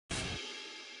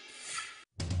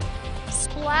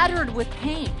splattered with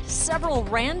paint. Several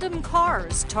random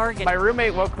cars targeted. My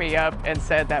roommate woke me up and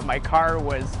said that my car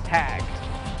was tagged.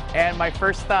 And my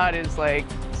first thought is like,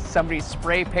 somebody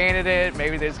spray painted it,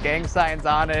 maybe there's gang signs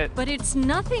on it. But it's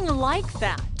nothing like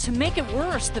that. To make it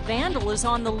worse, the vandal is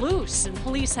on the loose and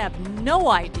police have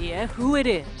no idea who it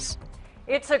is.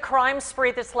 It's a crime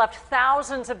spree that's left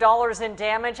thousands of dollars in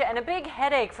damage and a big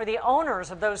headache for the owners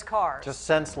of those cars. Just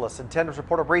senseless. And 10 News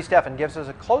reporter Bree Steffen gives us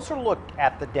a closer look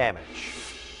at the damage.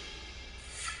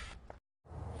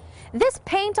 This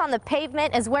paint on the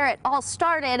pavement is where it all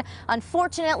started.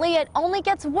 Unfortunately, it only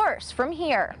gets worse from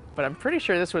here. But I'm pretty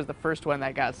sure this was the first one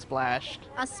that got splashed.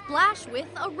 A splash with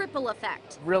a ripple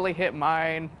effect. Really hit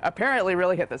mine. Apparently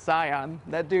really hit the Scion.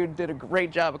 That dude did a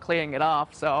great job of cleaning it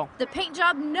off, so. The paint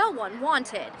job no one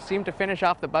wanted. Seemed to finish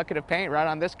off the bucket of paint right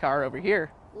on this car over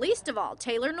here. Least of all,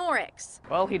 Taylor Norix.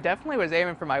 Well, he definitely was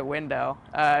aiming for my window.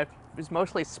 It was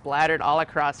mostly splattered all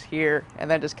across here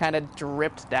and then just kind of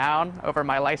dripped down over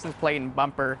my license plate and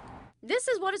bumper. This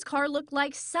is what his car looked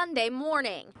like Sunday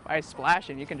morning. By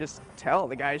splashing, you can just tell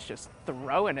the guy's just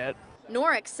throwing it.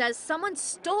 Norix says someone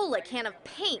stole a can of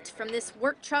paint from this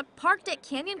work truck parked at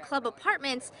Canyon Club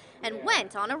Apartments and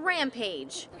went on a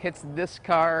rampage. Hits this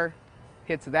car,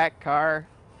 hits that car.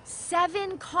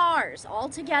 7 cars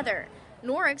altogether.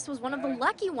 Norix was one of the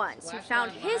lucky ones who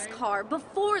found his car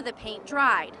before the paint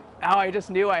dried. Oh, I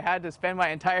just knew I had to spend my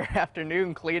entire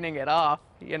afternoon cleaning it off,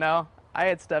 you know? I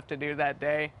had stuff to do that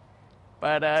day,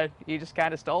 but he just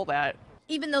kind of stole that.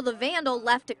 Even though the vandal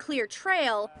left a clear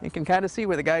trail, you can kind of see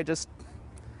where the guy just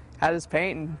had his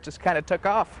paint and just kind of took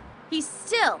off. He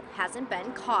still hasn't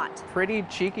been caught. Pretty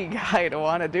cheeky guy to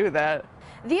want to do that.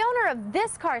 The owner of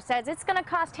this car says it's going to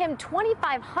cost him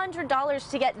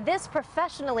 $2,500 to get this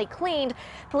professionally cleaned.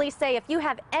 Police say if you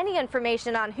have any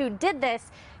information on who did this,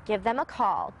 give them a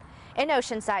call. In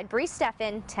Oceanside, Bree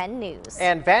Steffen, 10 News.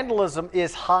 And vandalism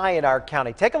is high in our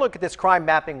county. Take a look at this crime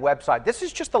mapping website. This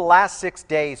is just the last 6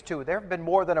 days, too. There have been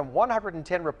more than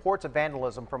 110 reports of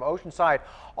vandalism from Oceanside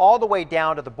all the way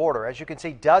down to the border. As you can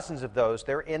see, dozens of those.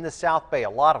 They're in the South Bay, a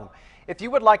lot of them. If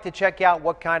you would like to check out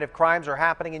what kind of crimes are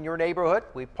happening in your neighborhood,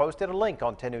 we've posted a link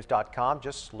on 10news.com.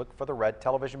 Just look for the red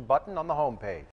television button on the homepage.